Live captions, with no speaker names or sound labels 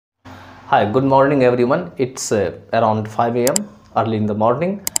Hi, good morning everyone. It's around 5 a.m. early in the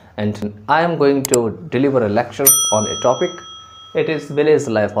morning, and I am going to deliver a lecture on a topic. It is village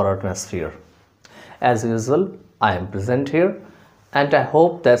life or atmosphere. As usual, I am present here, and I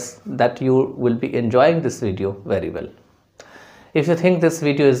hope that you will be enjoying this video very well. If you think this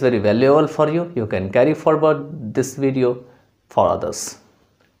video is very valuable for you, you can carry forward this video for others.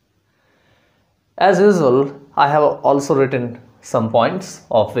 As usual, I have also written some points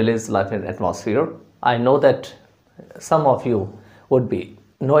of village life and atmosphere. I know that some of you would be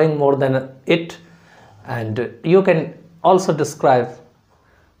knowing more than it, and you can also describe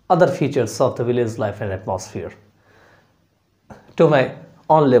other features of the village life and atmosphere. To my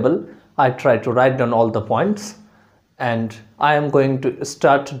own level, I try to write down all the points, and I am going to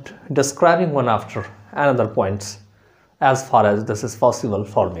start describing one after another points as far as this is possible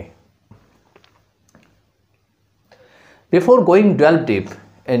for me. Before going delve deep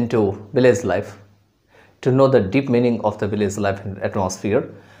into village life, to know the deep meaning of the village life and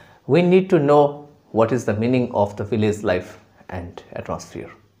atmosphere, we need to know what is the meaning of the village life and atmosphere.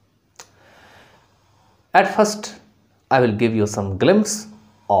 At first, I will give you some glimpse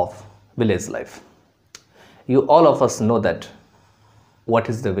of village life. You all of us know that what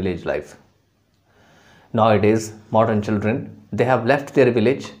is the village life. Nowadays, modern children, they have left their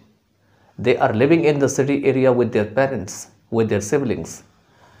village. They are living in the city area with their parents, with their siblings,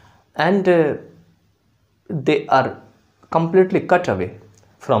 and they are completely cut away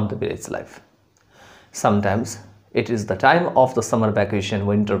from the village life. Sometimes it is the time of the summer vacation,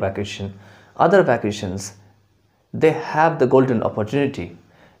 winter vacation, other vacations. They have the golden opportunity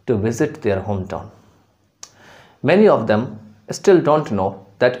to visit their hometown. Many of them still don't know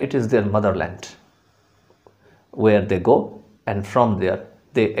that it is their motherland, where they go, and from there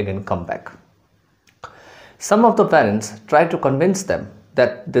they again come back. Some of the parents try to convince them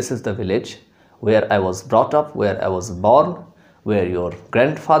that this is the village where I was brought up, where I was born, where your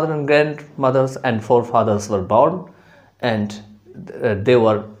grandfather and grandmothers and forefathers were born, and they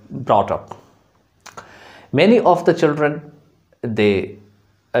were brought up. Many of the children, they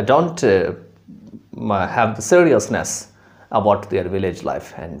don't have the seriousness about their village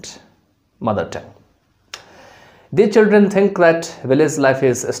life and mother tongue. The children think that village life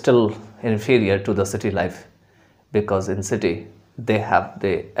is still inferior to the city life, because in city they have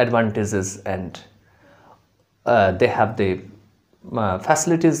the advantages and they have the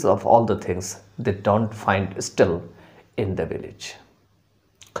facilities of all the things they don't find still in the village.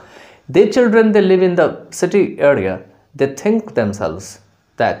 The children, they live in the city area, they think themselves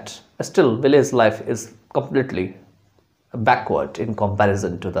that still village life is completely backward in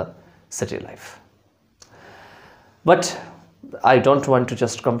comparison to the city life. But I don't want to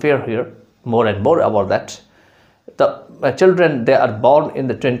just compare here more and more about that. The children, they are born in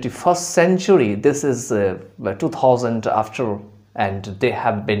the 21st century. This is 2000 after, and they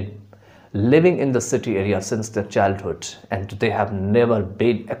have been living in the city area since their childhood, and they have never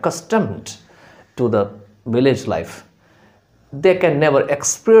been accustomed to the village life. They can never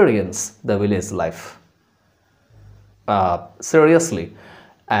experience the village life seriously,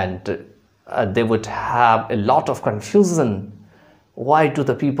 and they would have a lot of confusion. Why do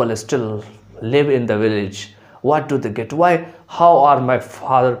the people still live in the village? What do they get? Why? How are my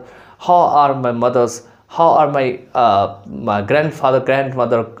father? How are my mothers? How are my grandfather,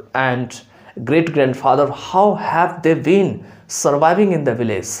 grandmother, and great grandfather? How have they been surviving in the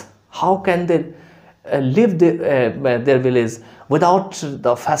village? How can they live their village without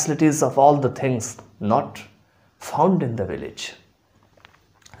the facilities of all the things not found in the village?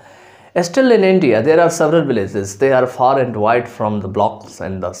 Still in India, there are several villages. They are far and wide from the blocks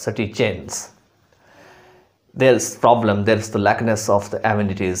and the city chains. There's problem, there's the lackness of the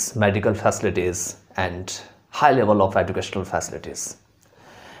amenities, medical facilities, and high level of educational facilities.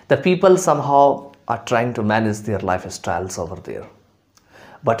 The people somehow are trying to manage their lifestyles over there,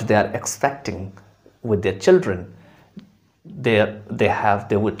 but they are expecting with their children, they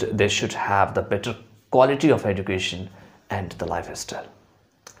should have the better quality of education and the lifestyle.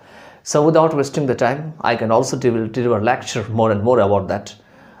 So without wasting the time, I can also deliver a lecture more and more about that.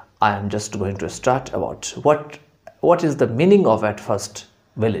 I am just going to start about what is the meaning of at first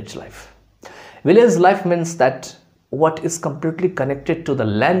village life. Village life means that what is completely connected to the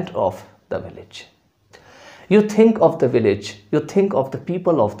land of the village. You think of the village, you think of the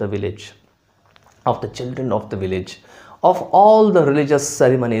people of the village, of the children of the village, of all the religious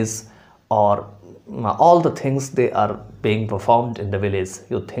ceremonies or all the things they are being performed in the village.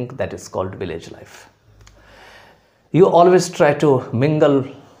 You think that is called village life. You always try to mingle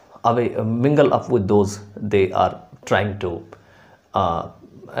up with those they are trying to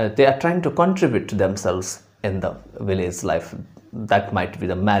they are trying to contribute to themselves in the village life. That might be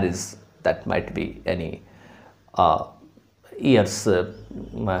the marriage, that might be any year's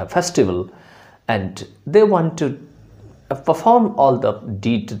festival, and they want to perform all the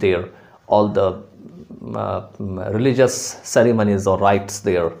deed there, all the religious ceremonies or rites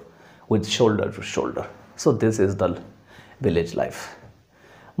there with shoulder to shoulder. So this is the village life.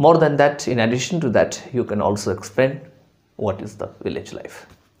 More than that, in addition to that, you can also explain what is the village life.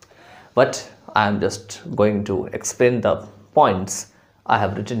 But I am just going to explain the points I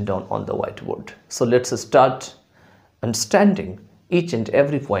have written down on the whiteboard. So let's start understanding each and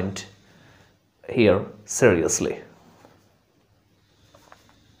every point here seriously.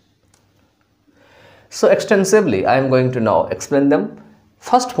 So extensively, I am going to now explain them.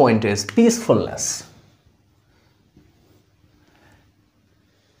 First point is peacefulness.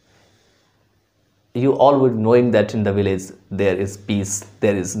 You all would knowing that in the village there is peace,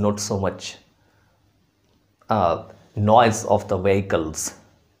 there is not so much noise of the vehicles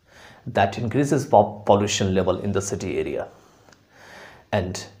that increases pollution level in the city area,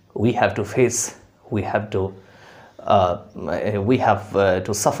 and we have to face, we have to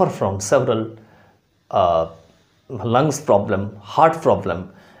suffer from several lungs problem, heart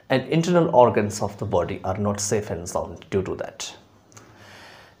problem, and internal organs of the body are not safe and sound due to that.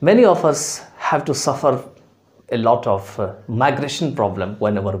 Many of us have to suffer a lot of migration problem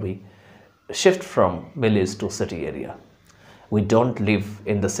whenever we shift from village to city area. We don't live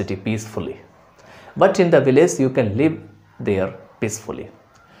in the city peacefully, but in the village you can live there peacefully.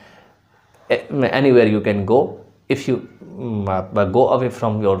 Anywhere you can go. If you go away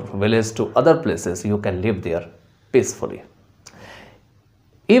from your village to other places, you can live there peacefully.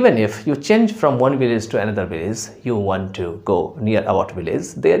 Even if you change from one village to another village, you want to go near about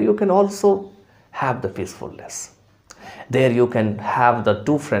village, there you can also have the peacefulness. There you can have the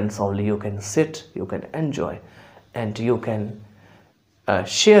two friends only, you can sit, you can enjoy, and you can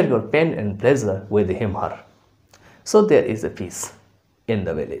share your pain and pleasure with him or her. So there is a peace in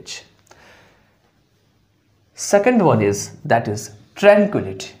the village. Second one is, that is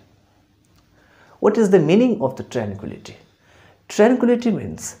tranquility. What is the meaning of the tranquility? Tranquility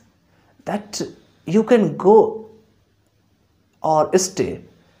means that you can go or stay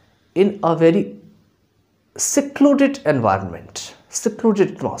in a very secluded environment,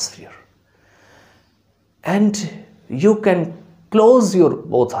 secluded atmosphere, and you can close your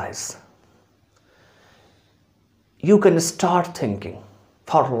both eyes. You can start thinking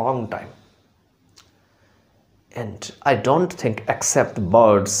for a long time. And I don't think except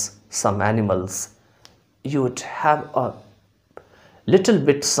birds, some animals, you would have a little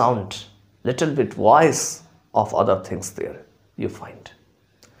bit sound, little bit voice of other things there you find.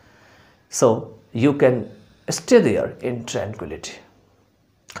 So you can stay there in tranquility.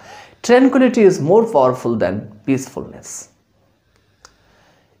 Tranquility is more powerful than peacefulness.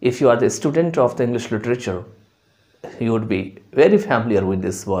 If you are the student of the English literature, you would be very familiar with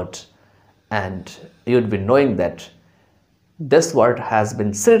this word, and you would be knowing that this word has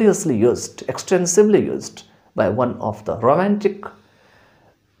been seriously used, extensively used by one of the romantic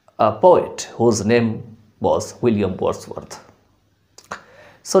poet whose name was William Wordsworth.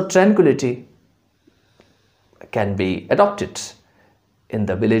 So tranquility can be adopted in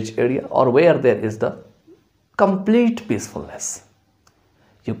the village area or where there is the complete peacefulness.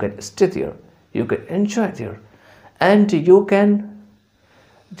 You can stay there, you can enjoy there, and you can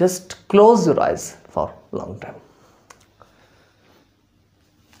just close your eyes for a long time.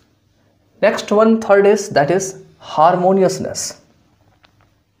 Next one, third is, that is harmoniousness.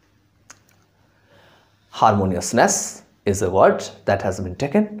 Harmoniousness is a word that has been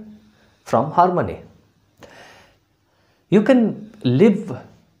taken from harmony. You can live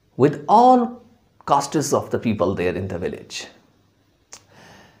with all castes of the people there in the village.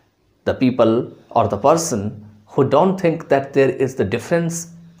 The people or the person who don't think that there is the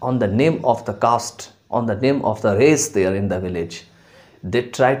difference on the name of the caste, on the name of the race there in the village, they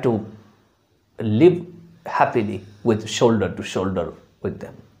try to live happily with shoulder to shoulder with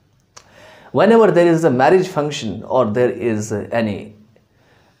them. Whenever there is a marriage function or there is any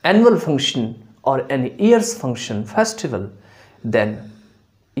annual function or any year's function, festival, then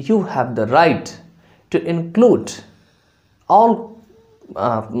you have the right to include all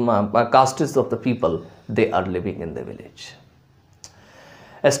castes of the people they are living in the village.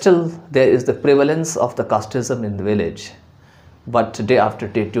 Still, there is the prevalence of the casteism in the village, but day after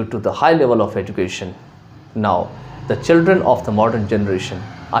day, due to the high level of education, now the children of the modern generation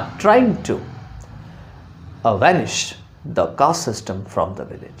are trying to vanish the caste system from the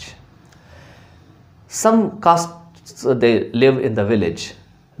village. Some castes, they live in the village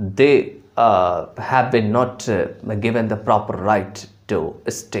they have been not given the proper right to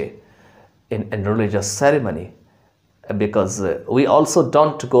stay in religious ceremony, because we also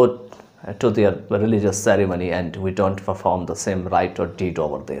don't go to their religious ceremony and we don't perform the same rite or deed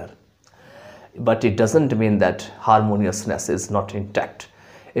over there. But it doesn't mean that harmoniousness is not intact.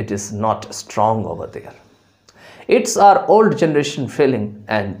 It is not strong over there. It's our old generation feeling,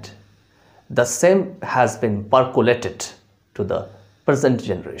 and the same has been percolated to the present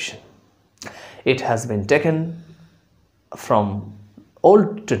generation. It has been taken from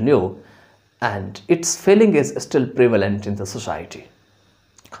old to new, and its feeling is still prevalent in the society.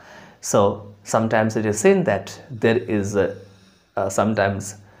 So sometimes it is seen that there is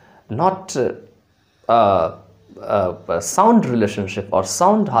sometimes not a sound relationship or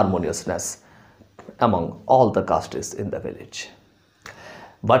sound harmoniousness among all the castes in the village.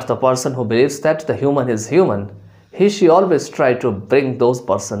 But the person who believes that the human is human, she always try to bring those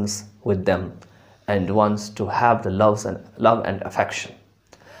persons with them and wants to have the love and affection.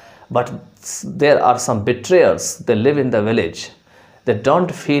 But there are some betrayers. They live in the village. They don't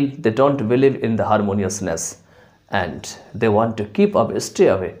believe in the harmoniousness, and they want to stay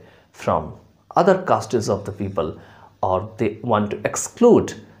away from other castes of the people, or they want to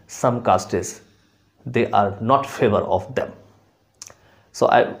exclude some castes. They are not favor of them. So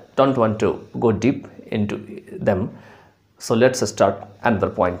I don't want to go deep into them. So let's start another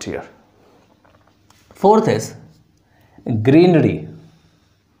point here. Fourth is greenery.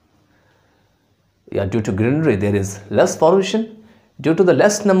 Yeah, due to greenery, there is less pollution. Due to the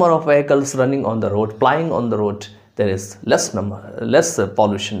less number of vehicles running on the road, plying on the road, there is less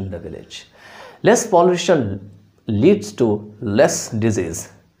pollution in the village. Less pollution leads to less disease,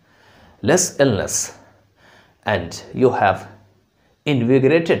 less illness, and you have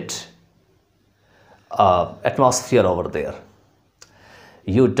invigorated atmosphere over there.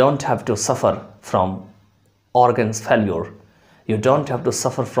 You don't have to suffer from organs failure. You don't have to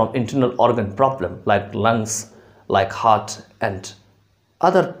suffer from internal organ problem like lungs, like heart, and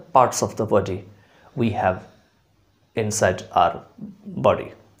other parts of the body we have inside our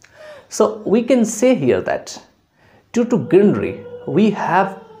body. So we can say here that due to greenery, we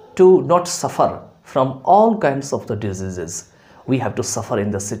have to not suffer from all kinds of the diseases we have to suffer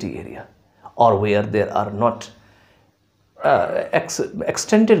in the city area, or where there are not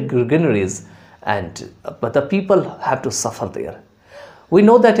extended greeneries, but the people have to suffer there. We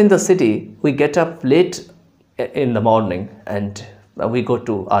know that in the city we get up late in the morning and we go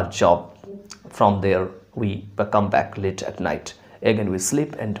to our job. From there we come back late at night. Again we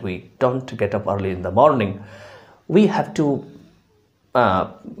sleep and we don't get up early in the morning. We have to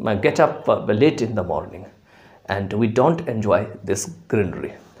get up late in the morning, and we don't enjoy this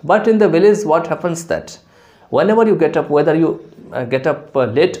greenery. But in the village, what happens that whenever you get up, whether you get up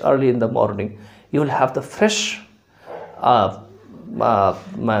late early in the morning, you will have the fresh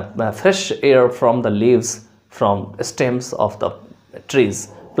fresh air from the leaves, from stems of the trees,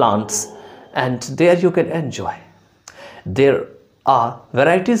 plants, and there you can enjoy. There are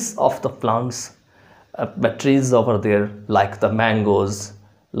varieties of the plants, trees over there, like the mangoes,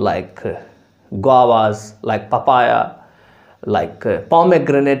 like guavas, like papaya, like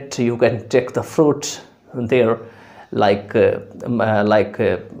pomegranate. You can take the fruit there, like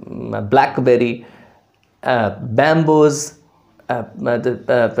blackberry, bamboos,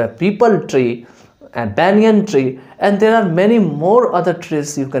 the peepal tree, and banyan tree, and there are many more other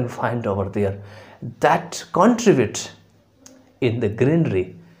trees you can find over there that contribute in the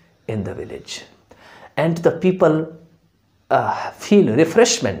greenery in the village. And the people feel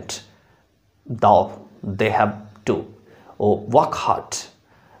refreshment, though they have to work hard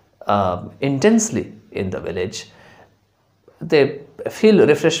intensely in the village. They feel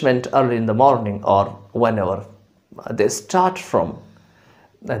refreshment early in the morning, or whenever they start from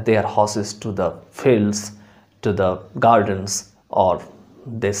their houses to the fields, to the gardens, or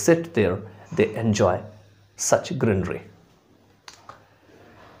they sit there, they enjoy such greenery.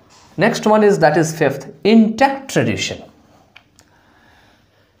 Next one is, that is fifth, intact tradition.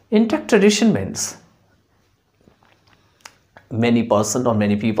 Intact tradition means many person or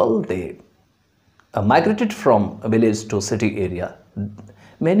many people, they migrated from a village to city area.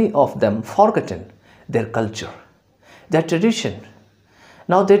 Many of them forgotten their culture, their tradition.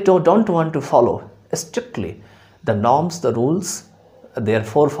 Now they don't want to follow strictly the norms, the rules their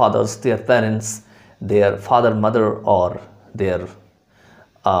forefathers, their parents, their father, mother, or their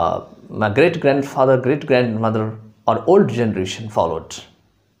great grandfather, great grandmother, or old generation followed.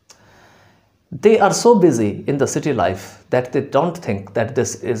 They are so busy in the city life that they don't think that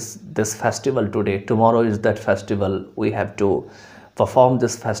this is this festival today, tomorrow is that festival, we have to perform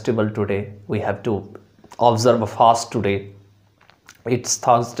this festival today, we have to observe a fast today. It's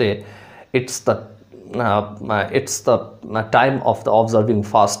Thursday, it's the time of the observing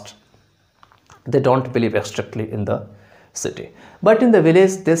fast. They don't believe strictly in the city, but in the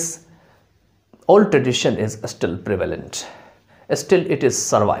village this old tradition is still prevalent. Still it is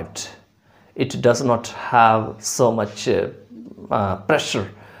survived. It does not have so much pressure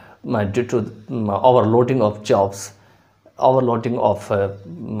due to overloading of jobs, overloading of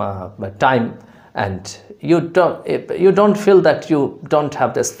time, and you don't feel that you don't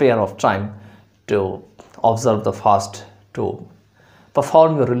have the spare of time to observe the fast, to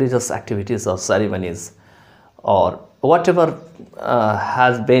perform your religious activities or ceremonies, or whatever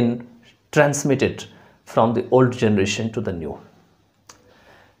has been transmitted from the old generation to the new.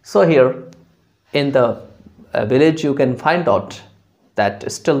 So here in the village you can find out that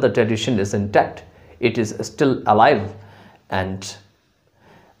still the tradition is intact, it is still alive, and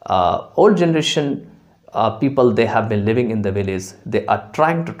old generation people, they have been living in the village, they are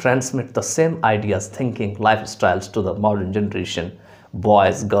trying to transmit the same ideas, thinking, lifestyles to the modern generation.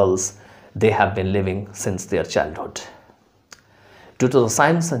 Boys, girls, they have been living since their childhood. Due to the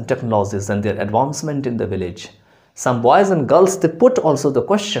science and technologies and their advancement in the village, some boys and girls, they put also the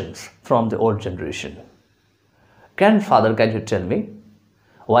questions from the old generation. Grandfather, can you tell me,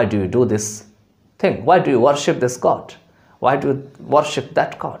 why do you do this thing? Why do you worship this god? Why do you worship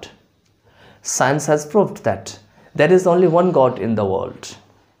that god? Science has proved that there is only one God in the world,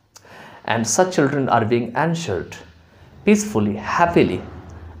 and such children are being answered peacefully, happily,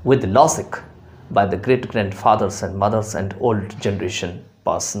 with logic by the great grandfathers and mothers and old generation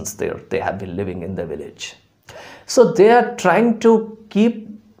persons there. They have been living in the village. So they are trying to keep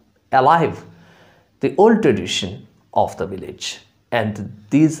alive the old tradition of the village, and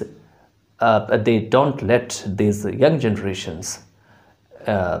these they don't let these young generations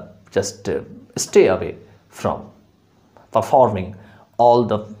just stay away from performing all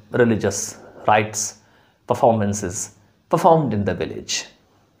the religious rites, performances performed in the village.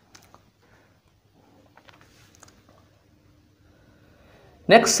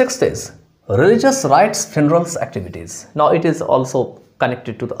 Next, sixth is religious rites, funerals, activities. Now it is also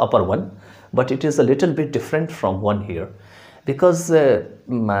connected to the upper one, but it is a little bit different from one here, because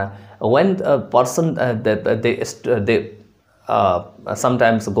when a person they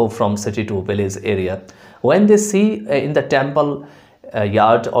sometimes go from city to village area, when they see in the temple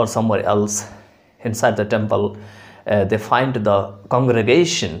yard or somewhere else inside the temple, they find the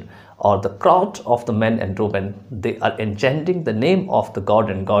congregation or the crowd of the men and women, they are enchanting the name of the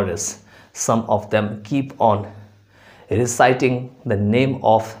god and goddess. Some of them keep on reciting the name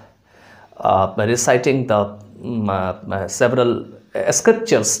of reciting the several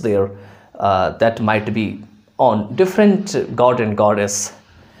scriptures there that might be on different god and goddess.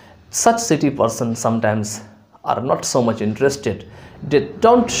 Such city persons sometimes are not so much interested, they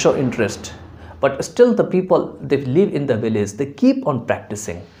don't show interest, but still the people, they live in the village, they keep on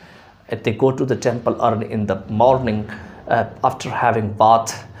practicing. They go to the temple early in the morning after having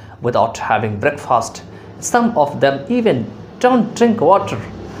bath, without having breakfast. Some of them even don't drink water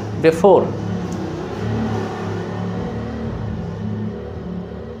before.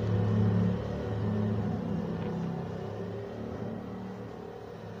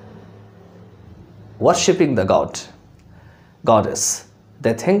 Worshipping the god, goddess.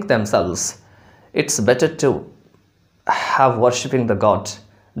 They think themselves it's better to have worshipping the god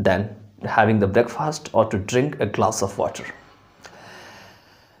than having the breakfast or to drink a glass of water.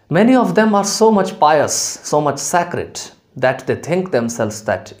 Many of them are so much pious, so much sacred, that they think themselves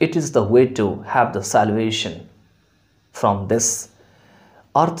that it is the way to have the salvation from this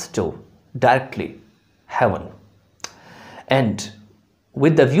earth to directly heaven. And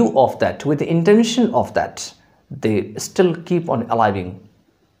with the view of that, with the intention of that, they still keep on allowing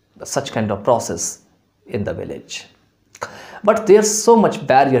such kind of process in the village. But there's so much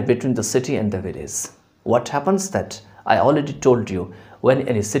barrier between the city and the village. What happens that I already told you, when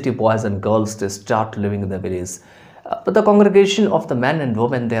any city boys and girls, they start living in the village, but the congregation of the men and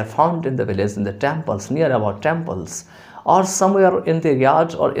women, they are found in the village, in the temples, near about temples, or somewhere in their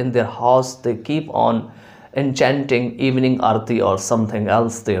yard or in their house, they keep on enchanting evening arti or something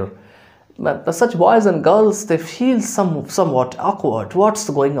else there. But such boys and girls, they feel somewhat awkward. What's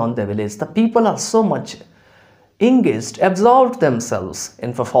going on in the village? The people are so much engaged, absorbed themselves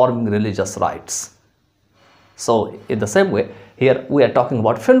in performing religious rites. So in the same way, here we are talking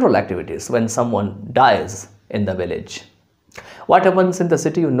about funeral activities. When someone dies in the village, what happens in the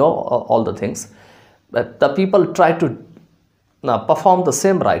city, you know all the things, but the people try to perform the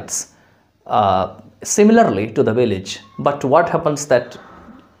same rites similarly to the village, but what happens that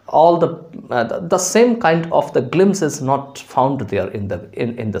all the same kind of the glimpse is not found there in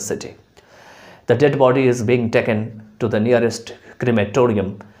the city. The dead body is being taken to the nearest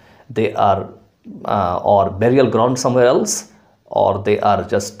crematorium. They are or burial ground somewhere else, or they are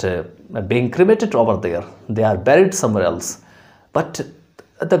just being cremated over there. They are buried somewhere else. But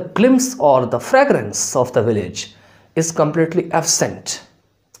the glimpse or the fragrance of the village is completely absent.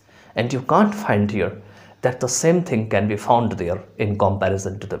 And you can't find here that the same thing can be found there in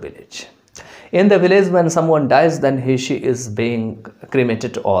comparison to the village. In the village, when someone dies, then she is being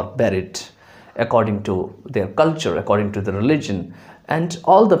cremated or buried according to their culture, according to the religion, and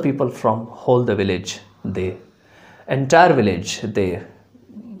all the people from whole the village, the entire village, they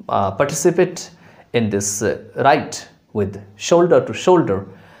participate in this rite with shoulder to shoulder,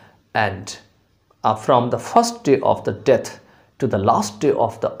 and from the first day of the death to the last day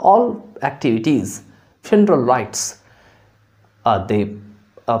of the all activities, funeral rites, they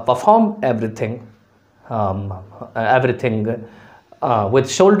perform everything with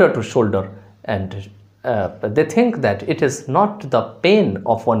shoulder to shoulder, and they think that it is not the pain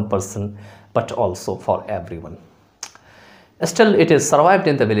of one person but also for everyone. Still it is survived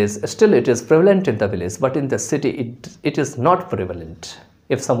in the village, still it is prevalent in the village, but in the city it is not prevalent.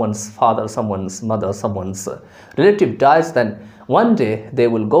 If someone's father, someone's mother, someone's relative dies, then one day they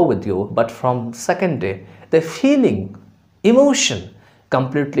will go with you, but from second day the feeling, emotion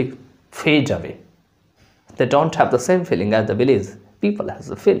completely fades away. They don't have the same feeling as the village people has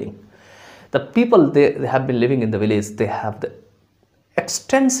the feeling. The people they have been living in the village, they have the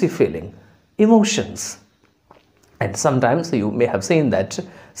extensive feeling, emotions. And sometimes you may have seen that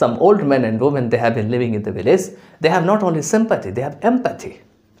some old men and women, they have been living in the village, they have not only sympathy, they have empathy.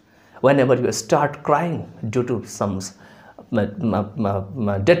 Whenever you start crying due to some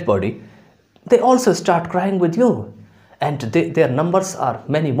dead body, they also start crying with you. And their numbers are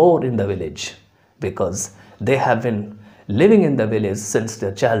many more in the village, because they have been living in the village since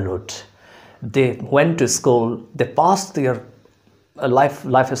their childhood. They went to school, they passed their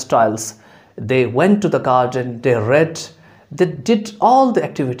lifestyles, they went to the garden, they read, they did all the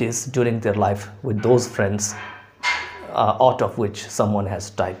activities during their life with those friends, out of which someone has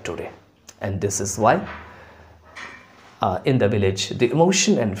died today. And this is why in the village the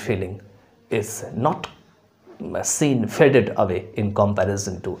emotion and feeling is not seen faded away in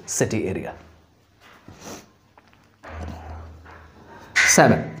comparison to city area.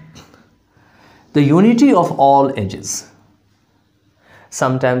 7. The unity of all ages.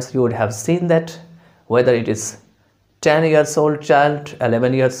 Sometimes you would have seen that whether it is 10 years old child,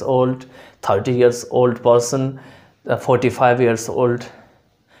 11 years old, 30 years old person, 45 years old,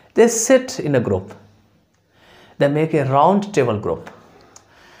 they sit in a group. They make a round table group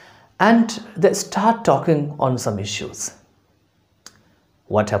and they start talking on some issues.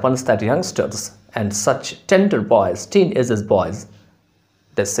 What happens that youngsters and such tender boys, teenagers boys,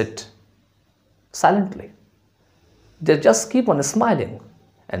 they sit silently. They just keep on smiling,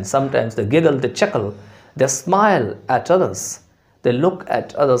 and sometimes they giggle, they chuckle, they smile at others, they look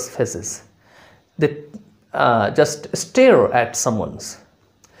at others' faces, they just stare at someone's.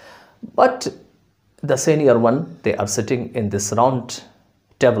 But the senior one, they are sitting in this round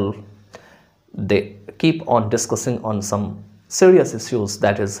table, they keep on discussing on some serious issues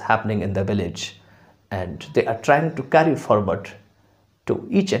that is happening in the village, and they are trying to carry forward to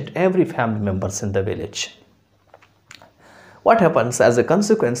each and every family members in the village. What happens as a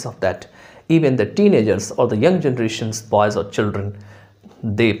consequence of that, even the teenagers or the young generations, boys or children,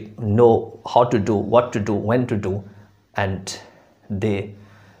 they know how to do, what to do, when to do, and they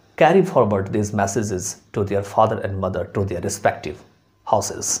carry forward these messages to their father and mother, to their respective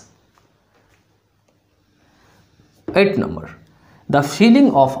houses. 8 number, the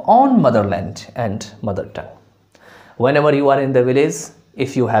feeling of own motherland and mother tongue. Whenever you are in the village,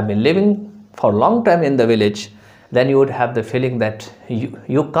 if you have been living for a long time in the village, then you would have the feeling that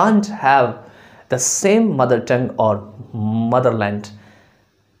you can't have the same mother tongue or motherland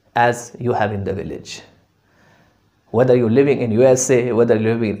as you have in the village. Whether you're living in USA, whether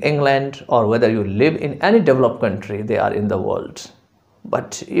you're living in England, or whether you live in any developed country they are in the world.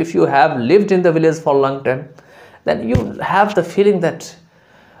 But if you have lived in the village for a long time, then you have the feeling that,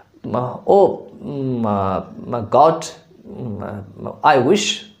 God, I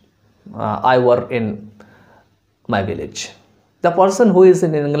wish I were in my village. The person who is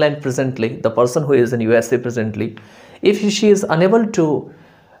in England presently, the person who is in USA presently, if she is unable to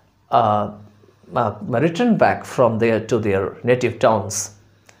return back from there to their native towns,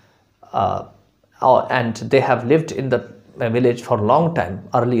 and they have lived in the village for a long time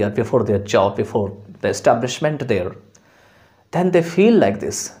earlier, before their job, before the establishment there, then they feel like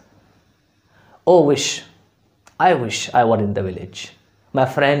this. Oh, I wish I were in the village. My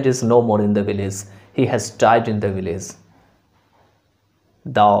friend is no more in the village. He has died in the village.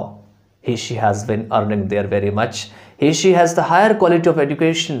 Though she has been earning there very much. She has the higher quality of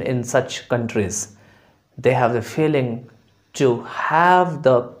education in such countries. They have the feeling to have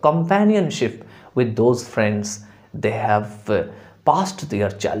the companionship with those friends they have passed their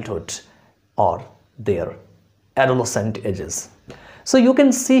childhood or their adolescent ages. So you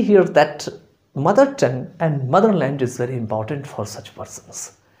can see here that mother tongue and motherland is very important for such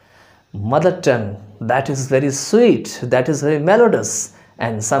persons. Mother tongue, that is very sweet, that is very melodious,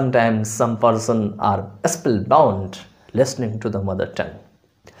 and sometimes some person are spellbound listening to the mother tongue.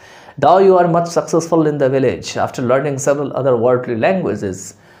 Though you are much successful in the village after learning several other worldly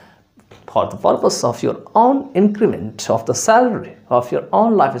languages for the purpose of your own increment of the salary of your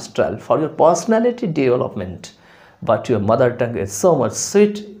own lifestyle for your personality development, but your mother tongue is so much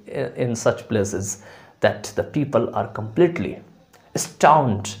sweet in such places that the people are completely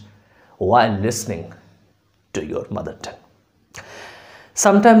astounded while listening to your mother tongue.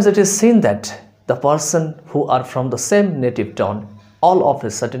 Sometimes it is seen that the person who are from the same native town, all of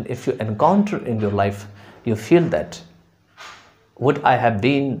a sudden if you encounter in your life, you feel that would I have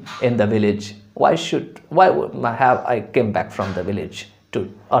been in the village? Why would I came back from the village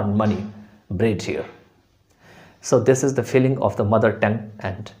to earn money, bread here? So this is the feeling of the mother tongue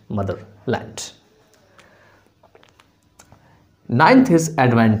and motherland. Ninth is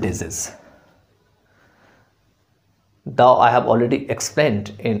advantages. Though I have already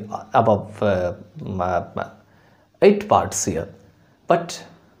explained in above 8 parts here, but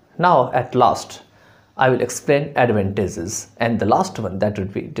now at last I will explain advantages, and the last one, that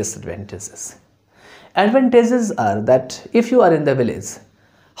would be disadvantages. Advantages are that if you are in the village,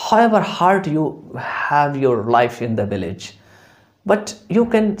 however hard you have your life in the village, but you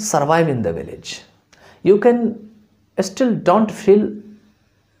can survive in the village. You can still don't feel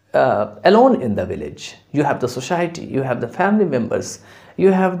alone in the village. You have the society, you have the family members,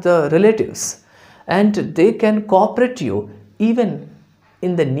 you have the relatives, and they can cooperate you even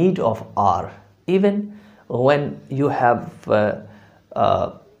in the need of hour, even when you have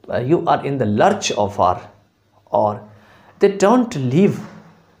you are in the lurch of hour, or they don't leave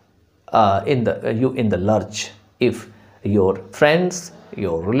in the lurch. If your friends,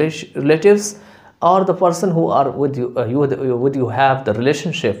 your relatives, or the person who are with you, you have the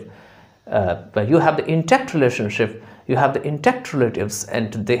relationship, you have the intact relationship, you have the intact relatives,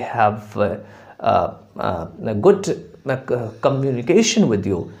 and they have a good communication with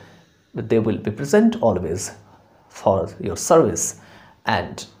you, they will be present always for your service,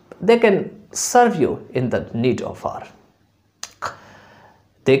 and they can serve you in the need of hour.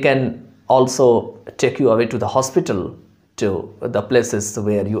 They can also take you away to the hospital, to the places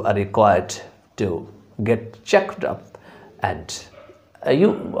where you are required to get checked up, and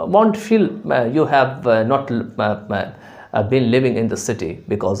you won't feel you have not been living in the city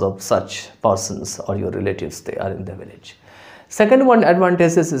because of such persons or your relatives, they are in the village. Second one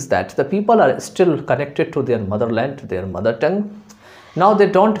advantages is that the people are still connected to their motherland, to their mother tongue. Now they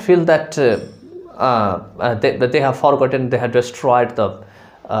don't feel that they have forgotten, they have destroyed the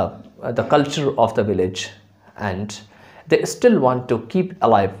culture of the village, and they still want to keep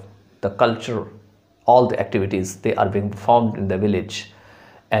alive the culture, all the activities they are being performed in the village,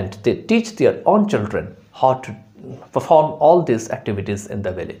 and they teach their own children how to perform all these activities in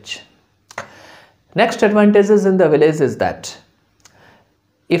the village. Next advantages in the village is that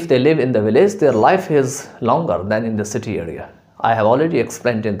if they live in the village, their life is longer than in the city area. I have already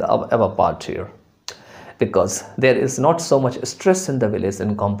explained in the above part here, because there is not so much stress in the village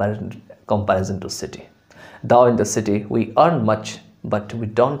in comparison to city. Though in the city we earn much, but we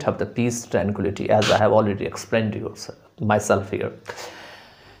don't have the peace, tranquility, as I have already explained to you myself here.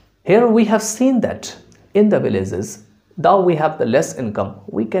 Here we have seen that in the villages, though we have the less income,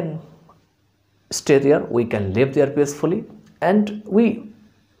 we can stay there, we can live there peacefully, and we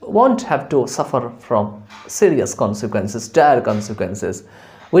won't have to suffer from serious consequences, dire consequences.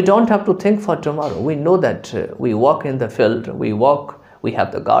 We don't have to think for tomorrow. We know that we walk in the field, we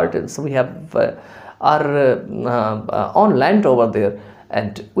have the gardens, we have our own land over there,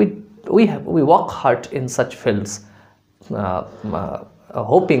 and we work hard in such fields,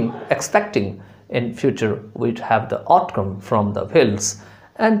 hoping, expecting in future we'd have the outcome from the fields,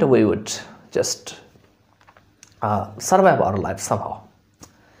 and we would just survive our life somehow.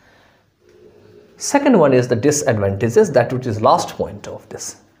 Second one is the disadvantages, that which is last point of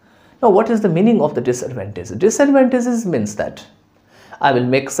this. Now what is the meaning of the disadvantages? Disadvantages means that I will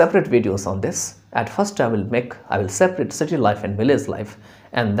make separate videos on this. At first I will separate city life and village life,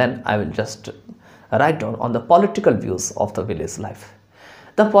 and then I will just write down on the political views of the village life.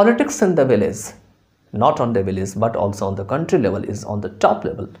 The politics in the village, not on the village but also on the country level, is on the top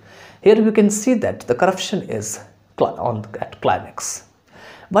level. Here we can see that the corruption is at climax.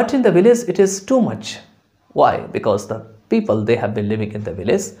 But in the village it is too much. Why? Because the people, they have been living in the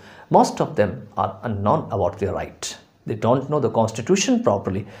village, most of them are unknown about their right. They don't know the constitution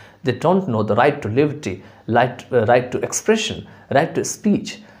properly. They don't know the right to liberty, right to expression, right to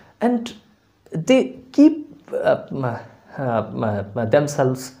speech. And they keep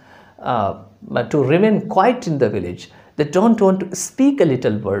themselves to remain quiet in the village. They don't want to speak a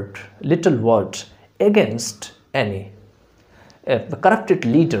little word against any corrupted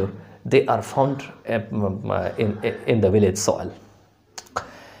leader they are found in the village soil.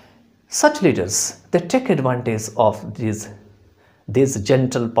 Such leaders, they take advantage of these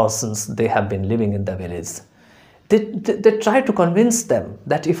gentle persons they have been living in the village. They try to convince them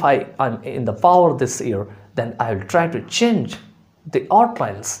that if I am in the power this year, then I will try to change the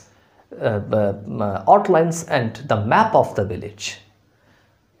outlines and the map of the village.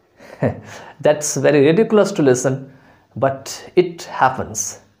 That's very ridiculous to listen, but it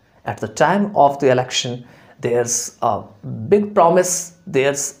happens. At the time of the election, there's a big promise,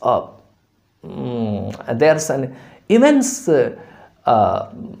 there's an immense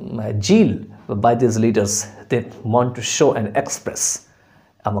zeal by these leaders. They want to show and express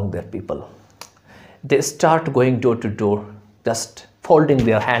among their people. They start going door to door, just folding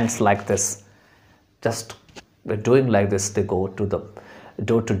their hands like this, just doing like this. They go to the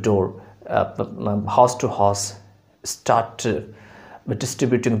door to door, house to house, start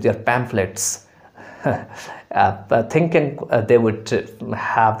distributing their pamphlets, thinking they would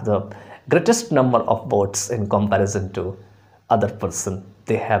have the greatest number of votes in comparison to other person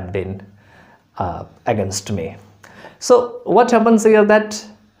they have been against me. So what happens here, that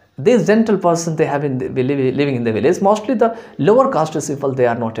these gentle person, they have been living in the village, mostly the lower caste people, they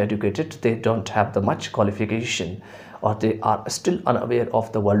are not educated, they don't have the much qualification, or they are still unaware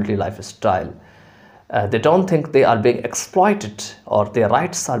of the worldly lifestyle. They don't think they are being exploited or their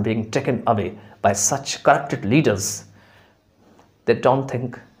rights are being taken away by such corrupted leaders. They don't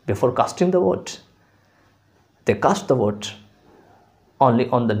think before casting the vote. They cast the vote only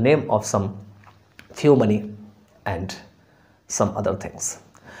on the name of some few money and some other things.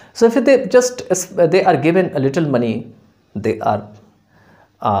 So if they are given a little money, they are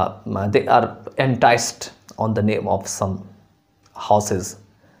enticed on the name of some houses,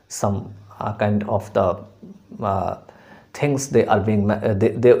 some kind of the things they are being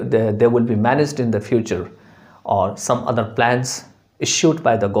they will be managed in the future, or some other plans issued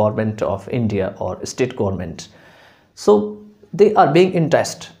by the government of India or state government. So they are being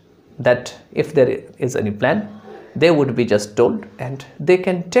enticed that if there is any plan, they would be just told and they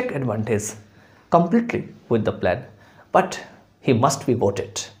can take advantage completely with the plan. But he must be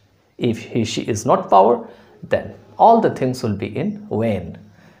voted. If she is not power, then all the things will be in vain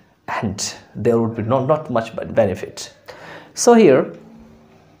and there would be not much benefit. So here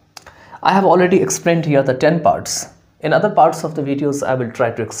I have already explained here the 10 parts. In other parts of the videos, I will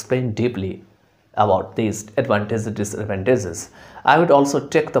try to explain deeply about these advantages and disadvantages. I would also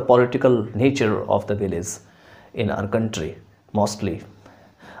take the political nature of the village in our country mostly.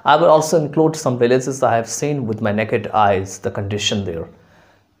 I will also include some villages I have seen with my naked eyes, the condition there,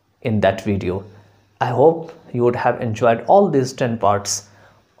 in that video. I hope you would have enjoyed all these 10 parts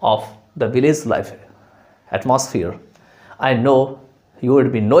of the village life atmosphere. I know you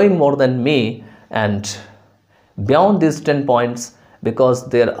would be knowing more than me and beyond these 10 points, because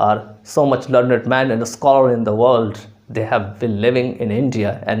there are so much learned man and scholar in the world. They have been living in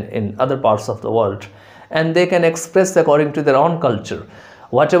India and in other parts of the world, and they can express according to their own culture.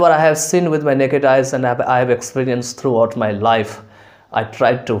 Whatever I have seen with my naked eyes and I have experienced throughout my life, I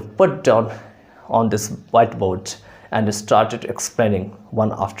tried to put down on this whiteboard and started explaining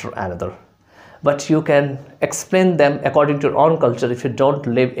one after another. But you can explain them according to your own culture if you don't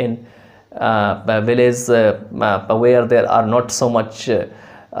live in a village where there are not so much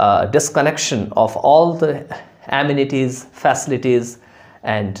disconnection of all the amenities, facilities,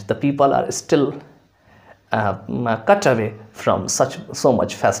 and the people are still cut away from so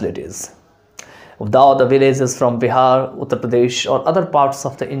much facilities. Though the villages from Bihar, Uttar Pradesh or other parts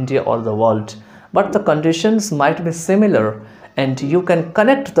of the India or the world, but the conditions might be similar and you can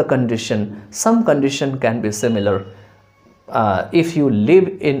connect the condition. Some condition can be similar if you live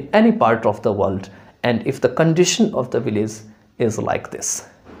in any part of the world and if the condition of the village is like this.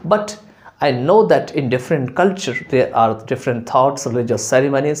 But I know that in different culture there are different thoughts, religious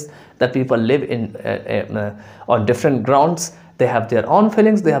ceremonies that people live in on different grounds. They have their own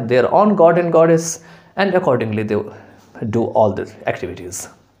feelings, they have their own god and goddess, and accordingly they do all the activities.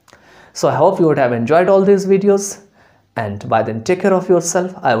 So I hope you would have enjoyed all these videos, and by then take care of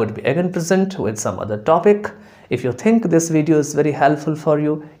yourself. I would be again present with some other topic. If you think this video is very helpful for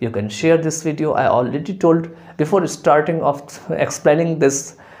you, you can share this video. I already told before starting of explaining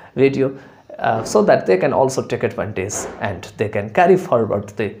this video, so that they can also take advantage and they can carry forward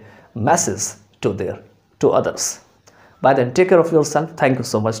the message to others. By then take care of yourself. Thank you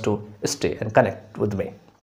so much to stay and connect with me.